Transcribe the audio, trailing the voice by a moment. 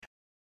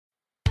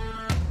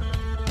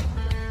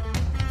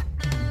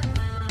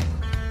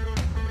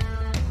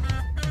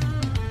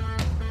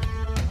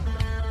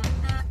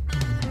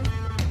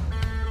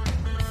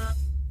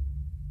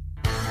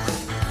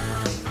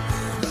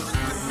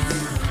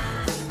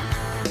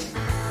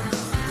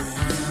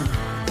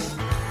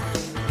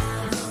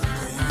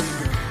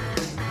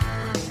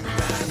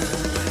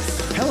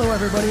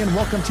everybody, and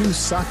welcome to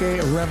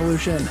Sake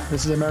Revolution.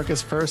 This is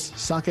America's first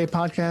sake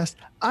podcast.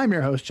 I'm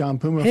your host, John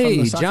Puma. Hey,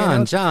 from the Sake John,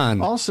 Notes.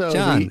 John. Also,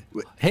 John.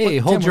 Hey,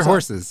 hold your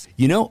horses.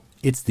 You know,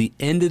 it's the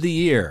end of the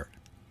year,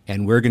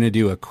 and we're going to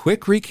do a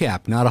quick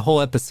recap, not a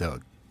whole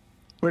episode.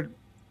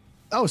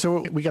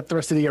 So we got the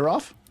rest of the year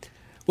off?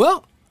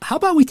 Well, how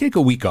about we take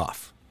a week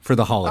off for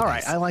the holidays? All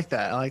right, I like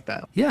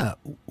that. Yeah.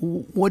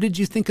 What did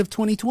you think of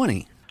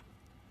 2020?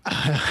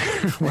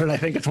 What did I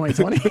think of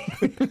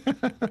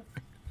 2020?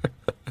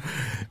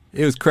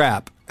 It was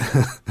crap.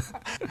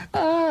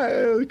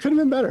 It could have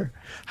been better.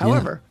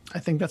 However, I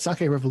think that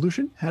Sake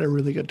Revolution had a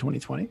really good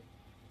 2020.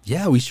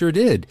 Yeah, we sure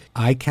did.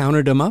 I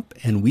counted them up,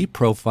 and we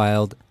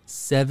profiled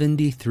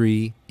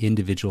 73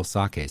 individual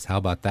sakes. How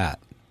about that?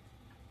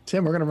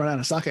 Tim, we're going to run out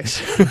of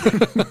sakes.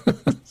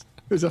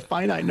 There's a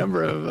finite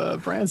number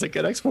of brands that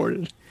get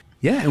exported.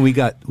 Yeah, and we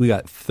got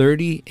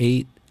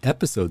 38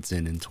 episodes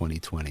in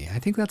 2020. I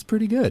think that's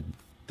pretty good.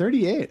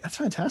 38. That's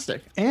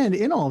fantastic. And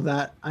in all of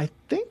that, I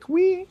think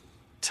we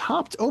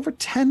topped over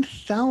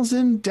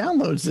 10,000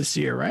 downloads this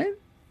year, right?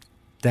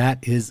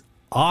 That is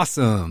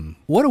awesome.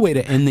 What a way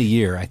to end the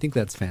year. I think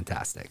that's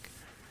fantastic.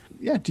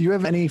 Yeah. Do you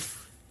have any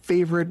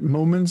favorite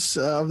moments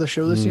of the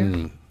show this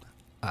year?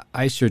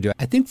 I sure do.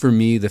 I think for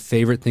me, the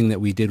favorite thing that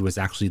we did was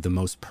actually the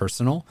most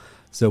personal.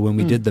 So when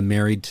we did the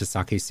Married to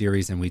Sake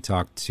series and we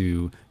talked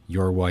to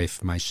your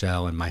wife,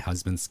 Michelle, and my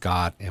husband,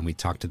 Scott, and we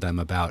talked to them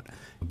about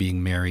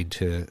being married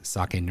to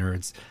sake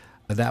nerds,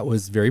 that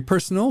was very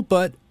personal,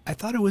 but I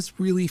thought it was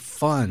really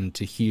fun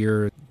to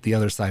hear the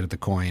other side of the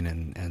coin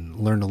and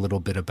learn a little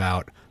bit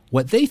about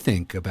what they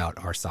think about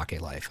our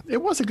sake life.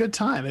 It was a good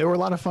time. They were a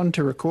lot of fun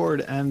to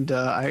record, and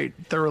I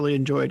thoroughly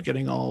enjoyed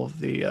getting all of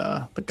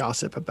the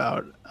gossip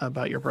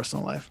about your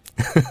personal life.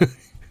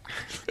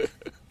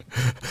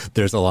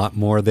 There's a lot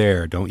more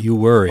there. Don't you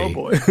worry. Oh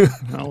boy,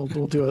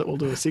 we'll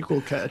do a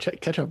sequel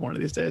catch up one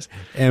of these days.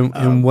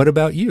 And what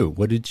about you?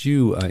 What did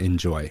you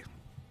enjoy?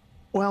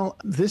 Well,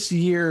 this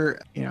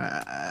year,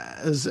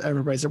 as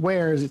everybody's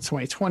aware, it's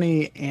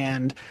 2020,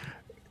 and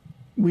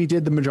we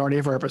did the majority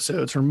of our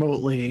episodes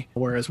remotely.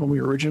 Whereas when we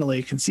were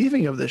originally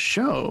conceiving of this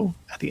show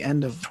at the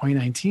end of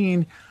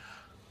 2019,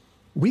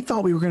 we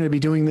thought we were going to be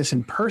doing this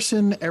in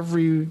person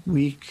every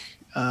week.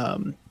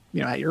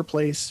 At your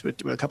place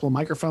with a couple of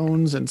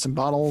microphones and some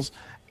bottles.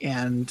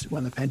 And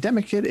when the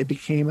pandemic hit, it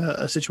became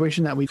a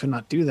situation that we could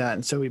not do that.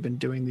 And so we've been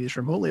doing these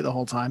remotely the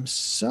whole time.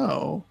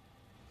 So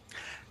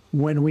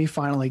when we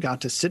finally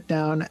got to sit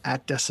down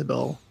at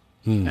Decibel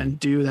and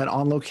do that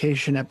on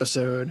location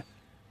episode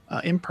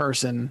in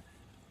person,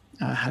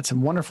 had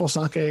some wonderful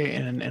sake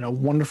in a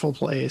wonderful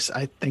place.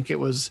 I think it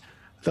was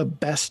the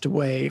best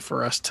way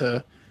for us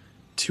to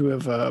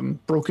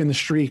have broken the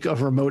streak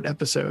of remote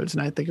episodes.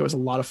 And I think it was a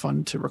lot of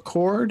fun to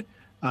record.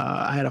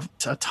 I had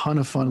a ton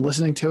of fun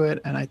listening to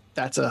it, and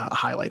that's a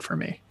highlight for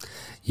me.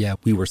 Yeah,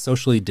 we were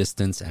socially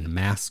distanced and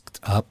masked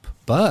up,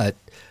 but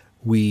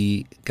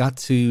we got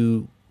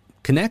to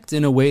connect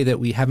in a way that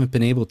we haven't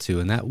been able to,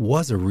 and that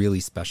was a really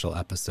special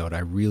episode. I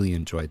really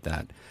enjoyed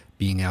that,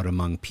 being out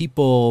among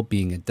people,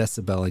 being at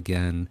Decibel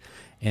again,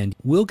 and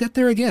we'll get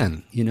there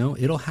again.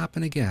 It'll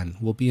happen again.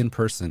 We'll be in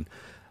person.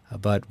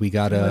 But we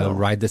got to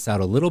ride this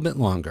out a little bit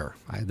longer.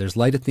 There's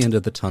light at the end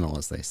of the tunnel,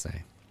 as they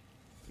say.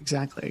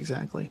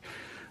 Exactly.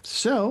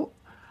 So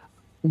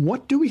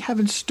what do we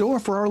have in store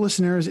for our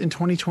listeners in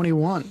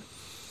 2021?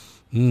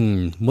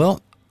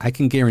 Well, I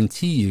can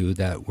guarantee you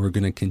that we're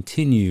going to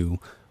continue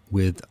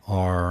with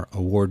our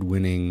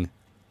award-winning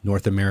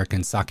North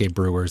American Sake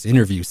Brewers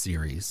interview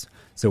series.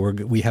 So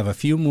we have a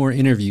few more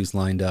interviews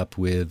lined up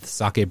with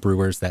sake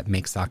brewers that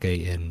make sake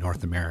in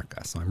North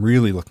America. So I'm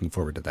really looking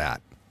forward to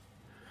that.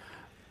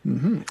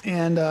 Mm-hmm.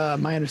 And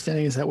my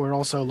understanding is that we're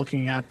also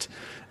looking at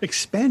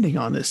expanding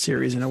on this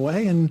series in a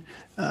way. And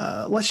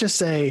let's just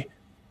say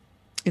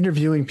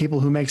interviewing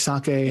people who make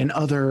sake in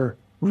other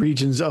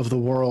regions of the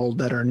world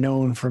that are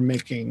known for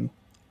making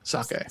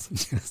sake.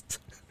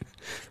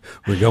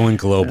 We're going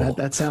global.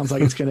 That sounds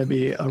like it's going to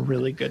be a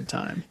really good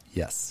time.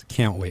 Yes.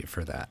 Can't wait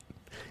for that.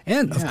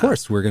 And of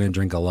course, we're going to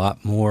drink a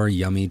lot more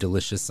yummy,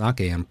 delicious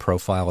sake and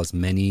profile as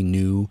many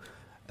new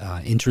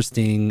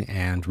interesting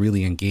and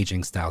really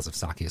engaging styles of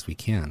sake as we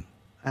can.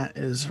 That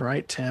is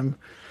right, Tim.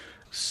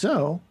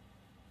 So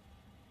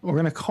we're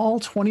going to call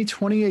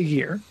 2020 a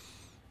year.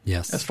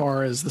 Yes. As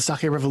far as the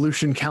Sake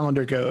Revolution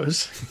calendar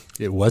goes.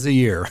 It was a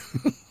year.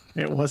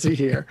 It was a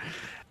year.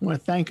 I want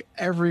to thank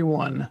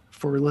everyone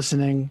for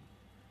listening.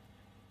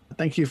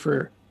 Thank you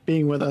for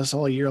being with us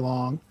all year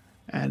long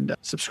and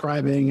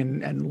subscribing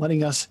and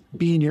letting us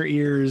be in your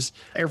ears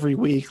every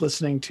week,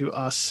 listening to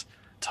us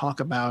talk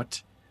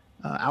about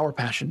our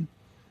passion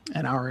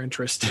and our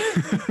interest.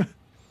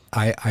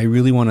 I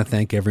really want to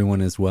thank everyone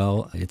as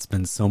well. It's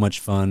been so much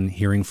fun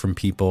hearing from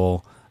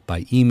people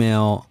by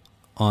email,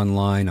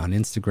 online, on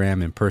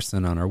Instagram, in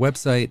person, on our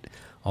website.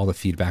 All the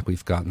feedback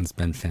we've gotten has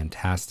been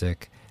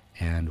fantastic.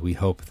 And we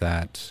hope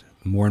that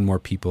more and more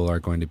people are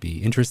going to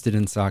be interested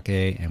in sake,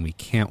 and we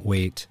can't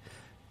wait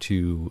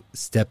to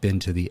step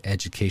into the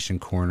education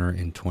corner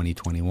in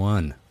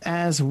 2021.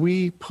 As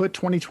we put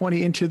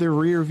 2020 into the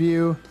rear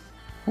view,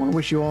 I want to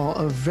wish you all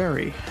a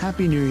very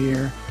happy new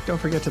year. Don't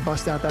forget to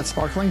bust out that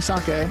sparkling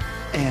sake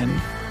and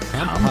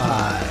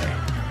kanpai.